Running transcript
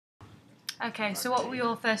Okay, so what were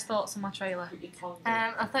your first thoughts on my trailer?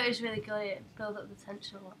 I thought it was really good. It built up the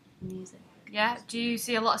tension a lot. The music. Yeah, do you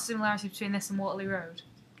see a lot of similarity between this and Waterloo Road?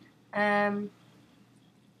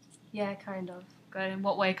 Yeah, kind of. Good. In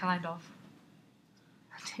what way, kind of?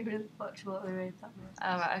 I didn't really watch Waterloo Road that much.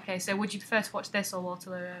 Oh, right, okay. So would you prefer to watch this or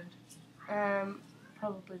Waterloo Road?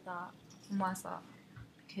 Probably that, And why's that?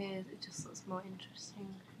 because it just looks more interesting.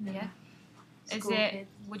 Yeah. Is School it? kids.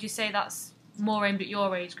 Would you say that's more aimed at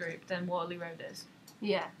your age group than Waterloo Road is?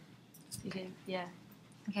 Yeah. Yeah.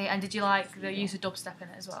 Okay, and did you like the use of dubstep in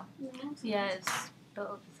it as well? Yeah, it's built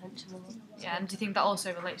up the tension a lot. Yeah, and do you think that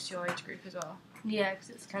also relates to your age group as well? Yeah, because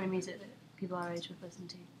it's the kind of music that people our age would listen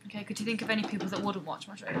to. Okay, could you think of any people that wouldn't watch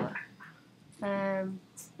my trailer? No,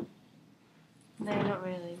 not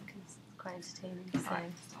really, because it's quite entertaining. So.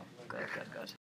 Right. Good, good, good.